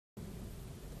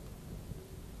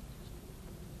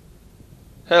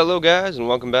Hello guys, and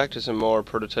welcome back to some more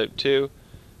Prototype 2.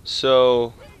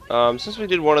 So, since we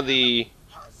did one of the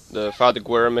Father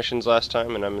Guerra missions last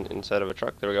time, and I'm inside of a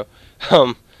truck, there we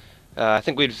go. I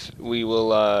think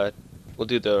we'll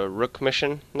do the Rook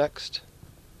mission next.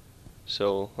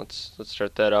 So let's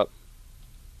start that up.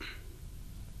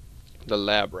 The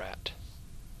Lab Rat.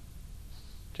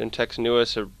 Gentek's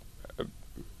newest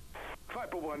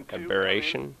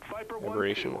aberration. I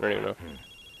don't even know.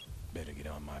 Better get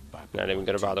on my bike. Not even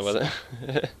gonna bother with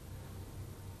it.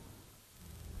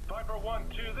 Viper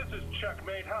 1-2, this is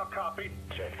Checkmate. How copy?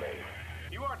 Checkmate.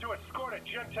 You are to escort a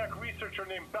Gentek researcher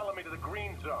named Bellamy to the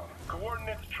Green Zone.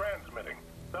 Coordinates transmitting.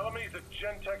 Bellamy's a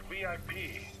Gentek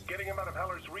VIP. Getting him out of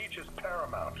Heller's reach is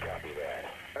paramount. Copy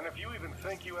that. And if you even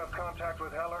think you have contact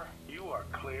with Heller, you are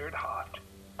cleared hot.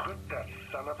 Put that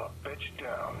son of a bitch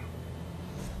down.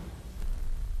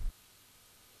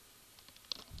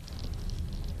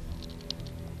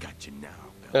 Got you now.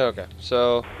 Okay,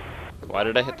 so why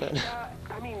did I hit that?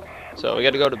 So we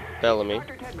got to go to Bellamy.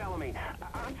 Dr. Ted Bellamy,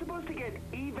 I'm supposed to get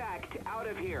evac'd out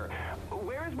of here.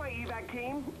 Where is my evac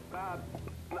team?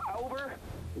 Over.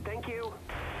 Thank you.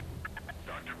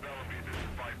 Dr. Bellamy, this is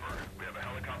Viper. We have a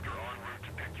helicopter en route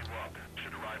to pick you up.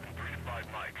 Should arrive in 3 to 5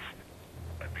 mics.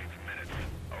 That means minutes.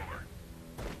 Over.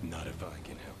 Not if I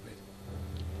can help it.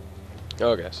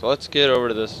 Okay, so let's get over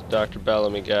to this Dr.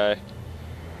 Bellamy guy.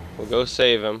 We'll go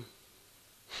save him.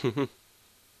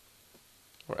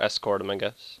 Or escort him, I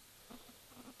guess.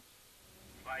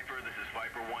 Viper, this is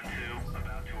Viper 1-2.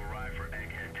 About to arrive for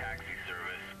Egghead taxi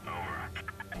service. Over.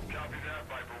 Copy that,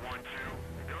 Viper 1-2.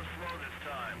 Go slow this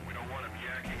time. We don't want him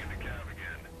yakking in the cab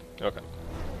again. Okay.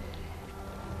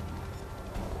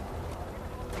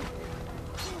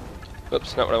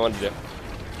 Oops, not what I wanted to do.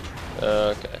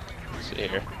 Okay, let's see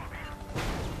here.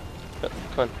 Oh,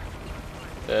 come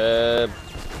on.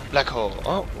 Black hole.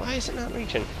 Oh, why is it not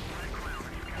reaching?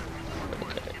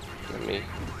 Okay, let me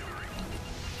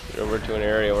get over to an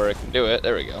area where I can do it.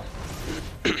 There we go.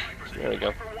 There we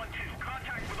go.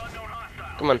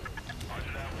 Come on.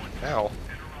 Ow.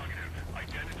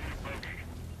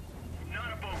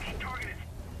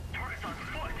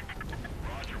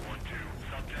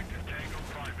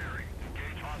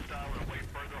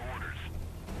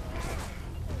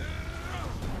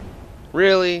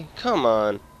 Really? Come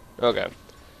on. Okay.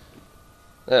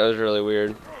 That was really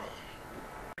weird.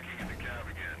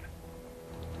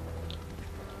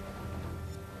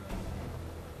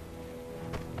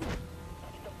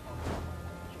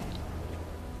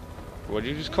 What'd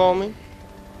you just call me?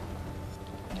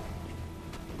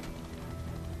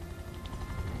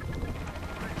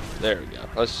 There we go.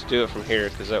 Let's do it from here,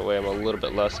 because that way I'm a little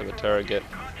bit less of a target.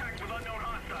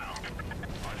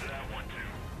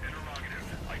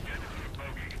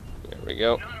 There we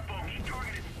go.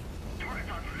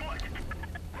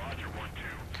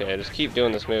 Okay, just keep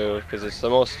doing this move, because it's the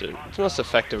most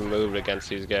effective move against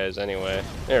these guys anyway.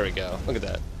 There we go. Look at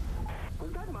that.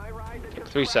 Took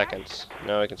 3 seconds.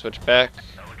 Now I can switch back.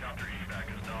 Helicopter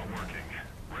evac is not working.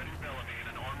 Ready Bellamy in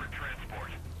an armored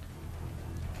transport.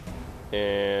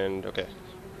 And okay.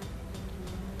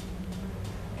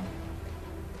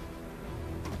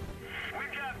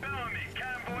 We've got Bellamy.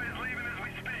 Convoy is leaving as we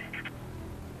speak.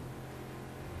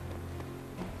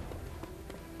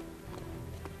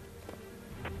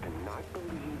 Cannot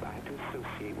believe I have to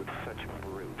associate with such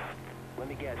brutes. Let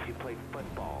me guess, you play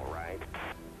football, right?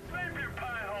 Slap your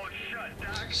pie hole shut,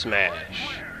 Doc.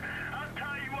 Smash. I'll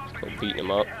tie you up Go and beating you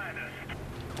him up. behind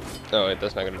us. Oh wait,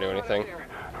 that's not gonna do anything.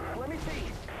 Let me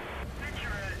see. Sit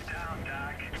your ass down,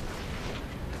 Doc.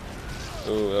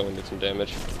 Ooh, that one did some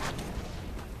damage.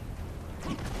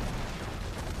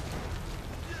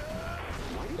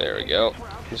 There we go.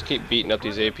 Just keep beating up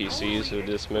these APCs with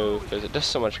this move, because it does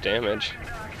so much damage.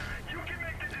 You can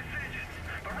make the decisions,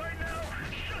 but right now,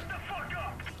 shut the fuck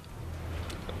up.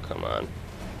 Oh, come on.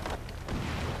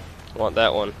 I want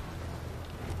that one.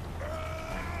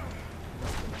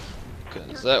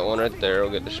 Because that one right there will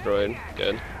get destroyed.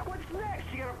 Good. What's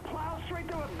next? You gonna plow straight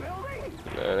through a building?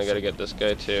 And I gotta get this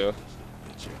guy too.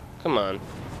 Come on.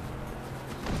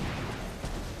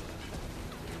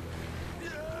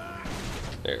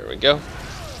 There we go.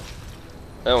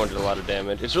 That one did a lot of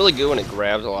damage. It's really good when it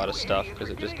grabs a lot of stuff because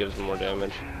it just gives more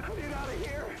damage.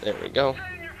 There we go.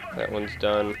 That one's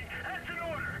done.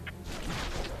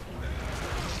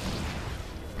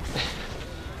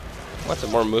 Lots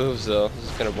of more moves though. This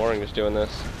is kind of boring just doing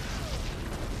this.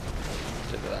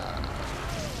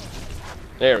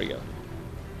 There we go.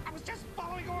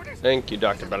 Thank you,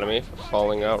 Dr. Bellamy, for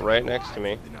falling out right next to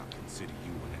me.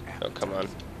 Oh, come on.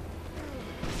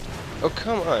 Oh,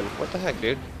 come on. What the heck,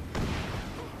 dude?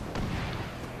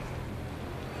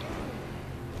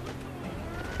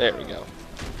 There we go.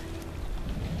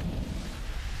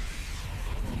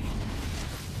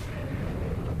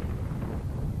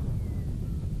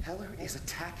 Heller is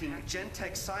attacking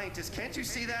Gentek scientists. Can't you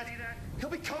see that? He'll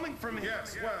be coming for me.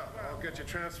 Yes, well, I'll get you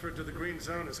transferred to the green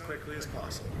zone as quickly as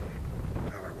possible.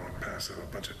 Heller won't pass up a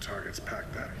bunch of targets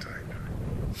packed that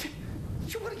tight.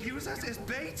 You want to use us as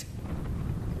bait?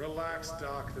 Relax,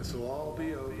 Doc. This will all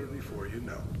be over before you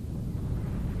know.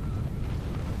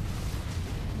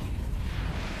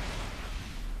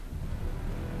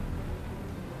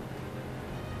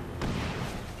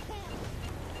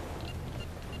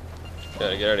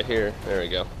 Gotta get out of here. There we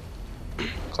go.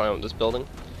 Climb up this building.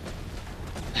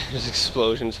 There's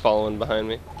explosions following behind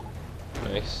me.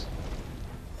 Nice.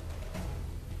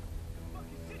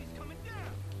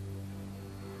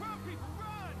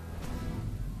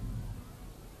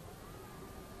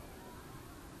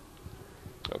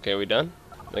 Okay, we done?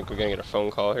 I think we're gonna get a phone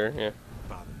call here. Yeah.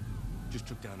 Father, just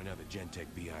took down another Gentek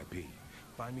VIP.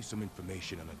 Find me some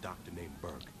information on a doctor named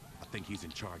Burke. I think he's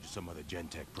in charge of some other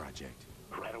Gentek project.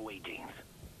 Right away, James.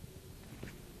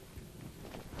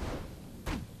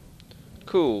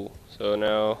 Cool. So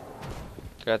now,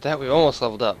 got that. We've almost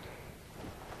leveled up.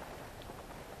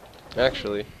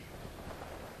 Actually,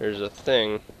 there's a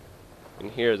thing in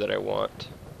here that I want.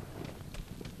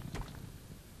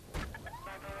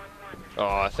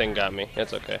 Oh, that thing got me.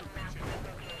 That's okay.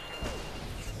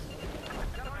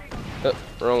 Oh,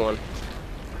 wrong one.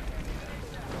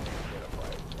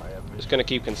 Just gonna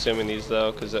keep consuming these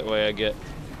though, because that way I get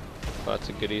lots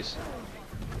of goodies.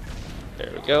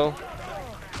 There we go.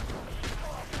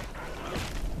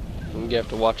 You have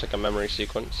to watch like a memory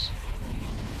sequence.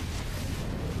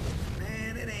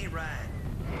 Man, it ain't right.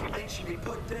 Things should be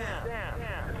put down.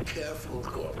 Careful,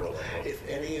 Corporal. If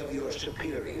any of your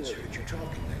superiors heard you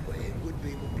talking that way, it would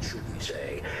be, what should we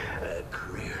say, a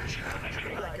career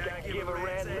challenge. Like I give a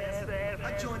rat's ass.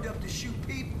 I joined up to shoot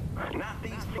people, Not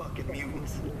these fucking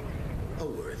mutants. a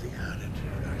worthy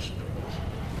attitude, I suppose.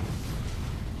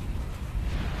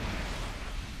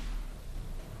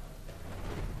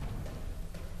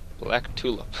 Black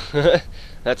Tulip.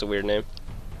 That's a weird name.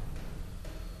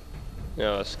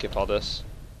 Now let's skip all this.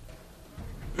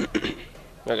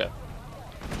 Okay.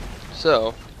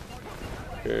 So,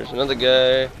 there's another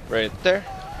guy right there.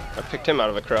 I picked him out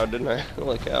of a crowd, didn't I?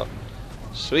 Holy cow.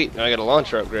 Sweet, now I got a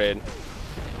launcher upgrade.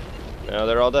 Now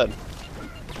they're all dead.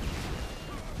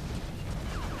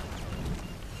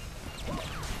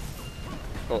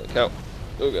 Holy cow.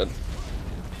 Oh god.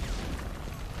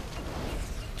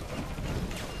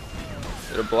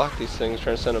 Better block these things,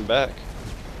 trying to send them back.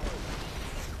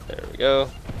 There we go.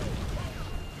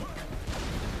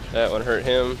 That one hurt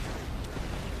him.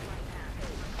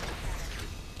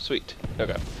 Sweet.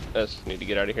 Okay. I just need to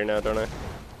get out of here now, don't I?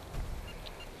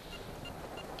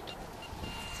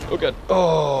 Oh god.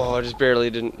 Oh, I just barely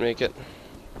didn't make it.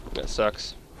 That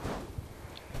sucks.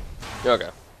 Okay.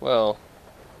 Well.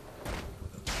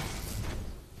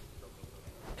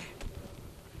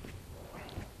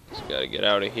 Just gotta get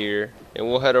out of here. And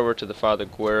we'll head over to the Father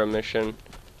Guerra mission.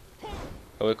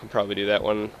 And we can probably do that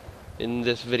one in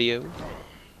this video.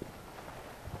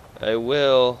 I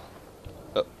will...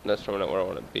 Oh, that's probably not where I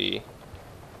want to be.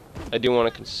 I do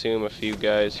want to consume a few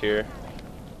guys here.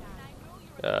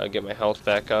 Get my health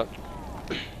back up.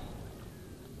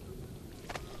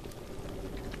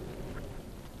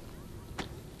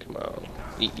 Come on.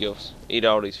 Eat yos. Eat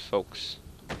all these folks.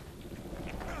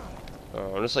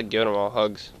 Oh, I'm just like giving them all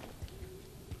hugs.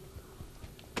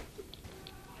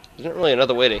 There's not really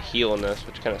another way to heal in this,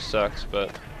 which kind of sucks, but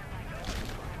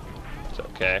it's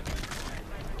okay.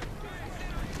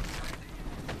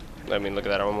 I mean, look at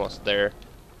that, I'm almost there.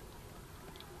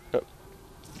 Oh.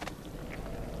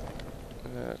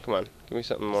 Come on, give me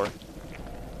something more.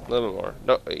 A little bit more.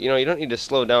 No, you know, you don't need to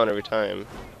slow down every time.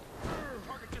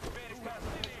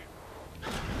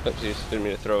 Oopsies, didn't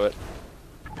mean to throw it.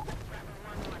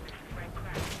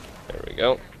 There we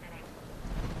go.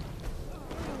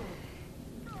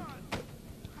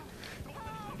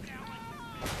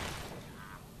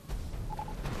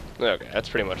 Okay, that's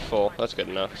pretty much full. That's good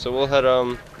enough. So we'll head,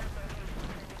 now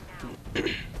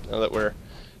that we're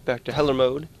back to Heller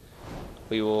mode,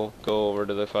 we will go over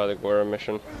to the Father Guerra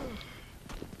mission.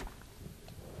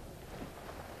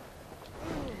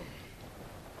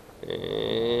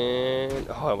 And...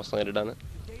 oh, I almost landed on it.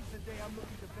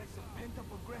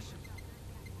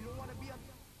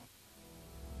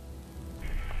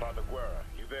 Father Guerra,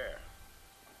 you there?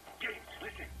 James,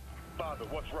 listen. Father,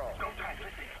 what's wrong? No time,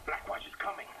 listen. Blackwatch is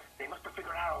coming. They must have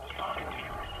figured out I was talking to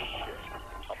you. Shit.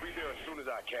 I'll be there as soon as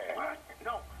I can. What?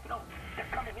 No. They're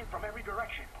coming in from every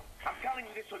direction. I'm telling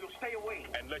you this so you'll stay away.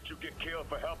 And let you get killed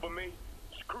for helping me?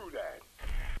 Screw that.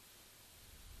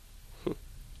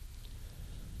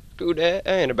 Do that?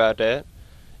 I ain't about that.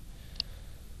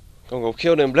 Gonna go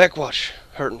kill them Blackwatch,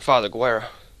 hurting Father Guerra.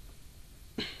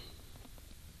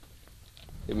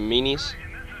 Them meanies.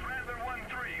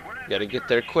 Gotta get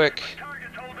there quick.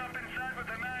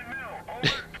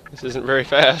 This isn't very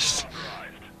fast.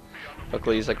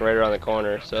 Luckily he's like right around the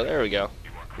corner, so there we go.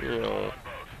 I'll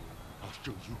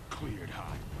show you cleared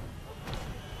hot.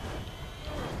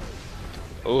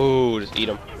 Ooh, just eat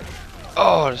him.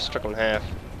 Oh, I just struck him in half.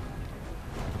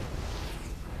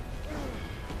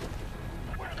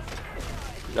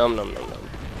 Num num num num.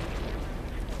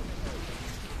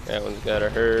 That one's gotta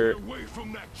hurt. Away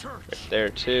from that church. Right there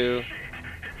too.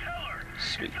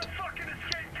 Sweet.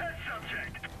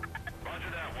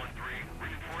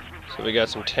 So we got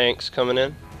some tanks coming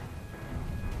in.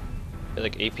 They're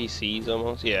like APCs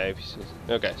almost. Yeah, APCs.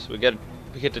 Okay, so we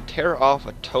get to tear off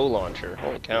a tow launcher.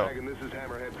 Holy cow!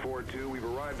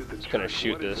 Just gonna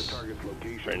shoot this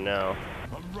right now.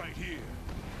 I'm right here.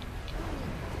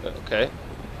 Okay.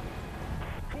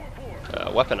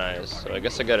 Weaponized. So I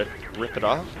guess I gotta rip it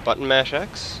off. Button mash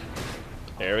X.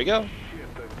 There we go.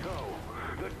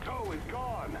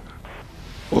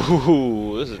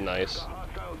 Ooh, this is nice.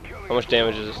 How much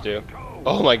damage does this do?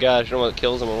 Oh my gosh, you know what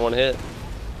kills him in one hit?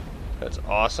 That's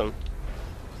awesome.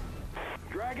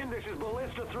 Dragon, this is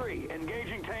Ballista 3.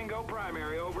 Engaging Tango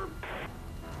primary, over.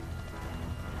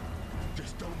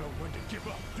 Just don't know when to give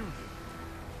up, do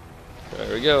you?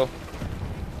 There we go.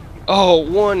 Oh,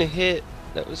 one hit.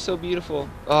 That was so beautiful.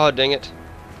 Oh, dang it.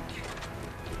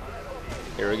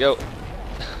 Here we go.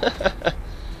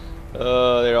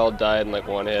 Oh, they all died in like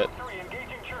one hit.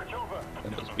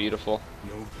 That was beautiful.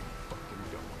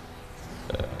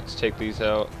 Let's take these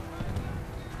out.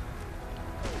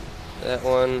 That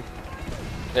one.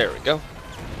 There we go.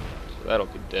 So that'll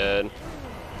be dead.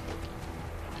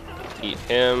 Eat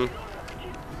him.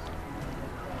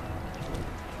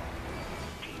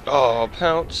 Oh,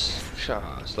 pounce.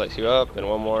 Slice you up, and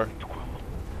one more.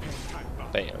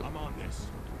 Bam.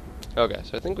 Okay,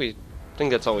 so I think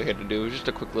that's all we had to do. Just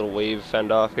a quick little wave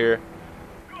fend off here.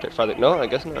 Get farther. No, I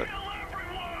guess not.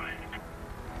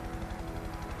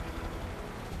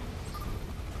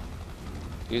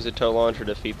 Use a tow launcher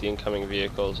to defeat the incoming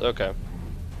vehicles. Okay.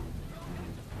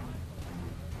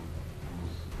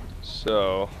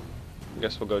 So, I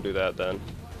guess we'll go do that then.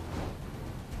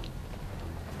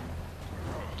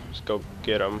 Just go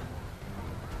get them.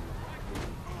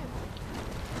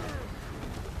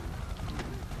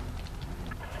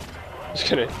 Just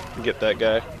gonna get that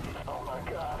guy.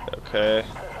 Okay.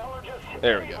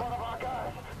 There we go.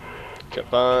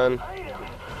 Jump on.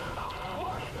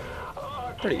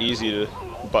 Pretty easy to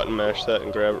button mash that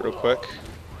and grab it real quick.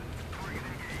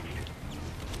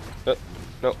 Oh,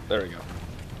 no, there we go.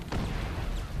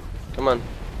 Come on.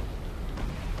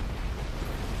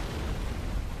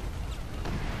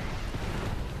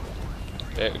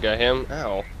 Okay, we got him.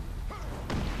 Ow.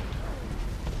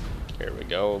 Here we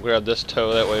go. We'll grab this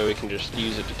tow, that way we can just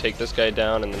use it to take this guy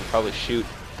down and then probably shoot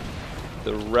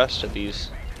the rest of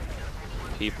these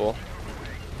people.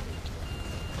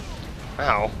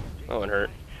 Ow. That one hurt.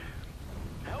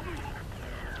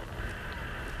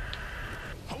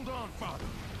 Hold on, Father.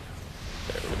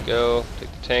 There we go.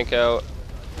 Take the tank out.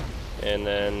 And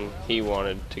then he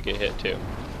wanted to get hit too.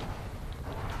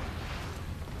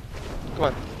 Come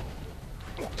on.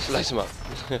 Slice him up.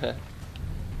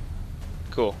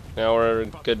 Cool. Now we're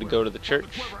good to go to the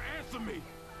church.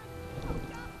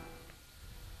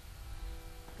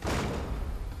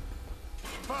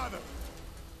 Father!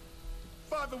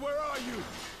 Father, where are you?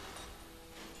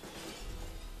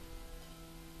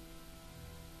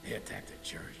 They attacked a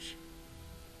church.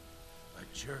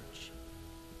 A church?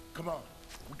 Come on.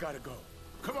 We gotta go.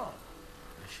 Come on.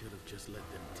 I should have just let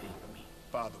them take me.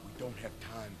 Father, we don't have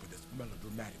time for this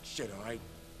melodramatic shit, alright?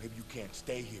 Maybe you can't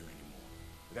stay here anymore.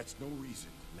 But that's no reason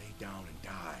to lay down and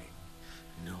die.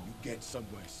 No. You get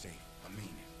somewhere safe. I mean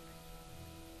it.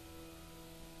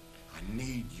 I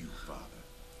need you, Father.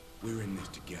 We're in this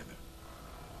together.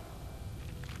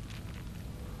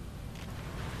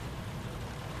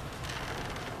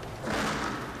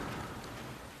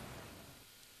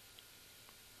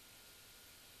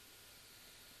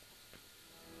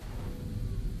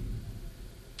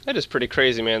 That is pretty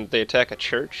crazy, man. They attack a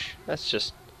church. That's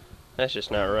just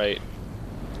not right.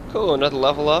 Cool, another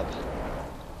level up.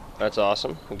 That's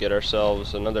awesome. We get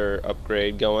ourselves another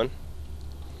upgrade going.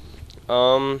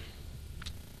 What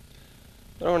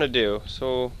do I want to do?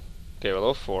 So, okay,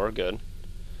 level 4, good.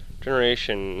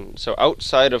 Regeneration. So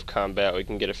outside of combat, we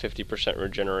can get a 50%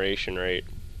 regeneration rate.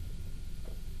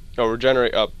 Oh,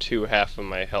 regenerate up to half of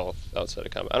my health outside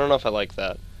of combat. I don't know if I like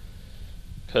that,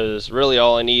 because really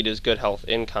all I need is good health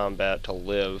in combat to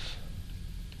live.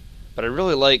 But I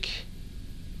really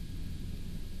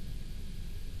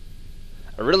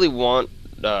want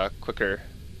quicker.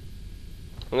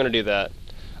 I'm gonna do that.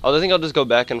 I think I'll just go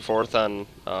back and forth on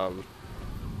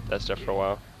that stuff for a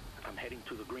while. I'm heading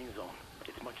to the green zone.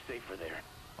 It's much safer there.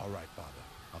 All right, Father.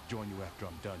 I'll join you after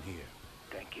I'm done here.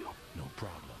 Thank you. No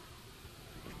problem.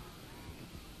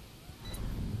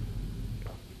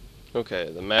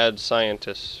 Okay, the mad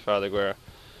scientist, Father Guerra.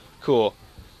 Cool.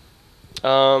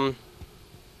 So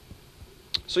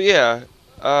yeah,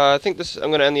 I think I'm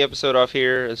going to end the episode off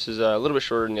here. This is a little bit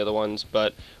shorter than the other ones,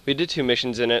 but we did 2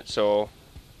 missions in it, so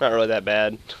not really that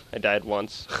bad. I died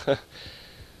once. I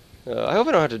hope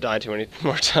I don't have to die too many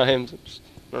more times.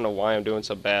 I don't know why I'm doing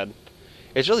so bad.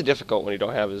 It's really difficult when you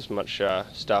don't have as much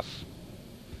stuff.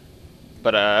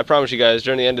 But I promise you guys,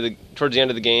 towards the end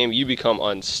of the game, you become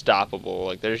unstoppable.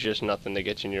 Like, there's just nothing that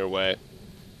gets in your way.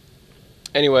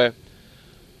 Anyway,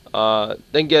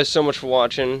 thank you guys so much for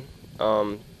watching.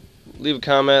 Leave a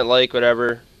comment, like,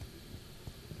 whatever.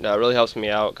 It really helps me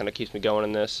out, kind of keeps me going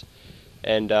in this.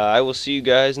 And I will see you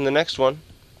guys in the next one.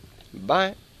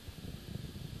 Bye.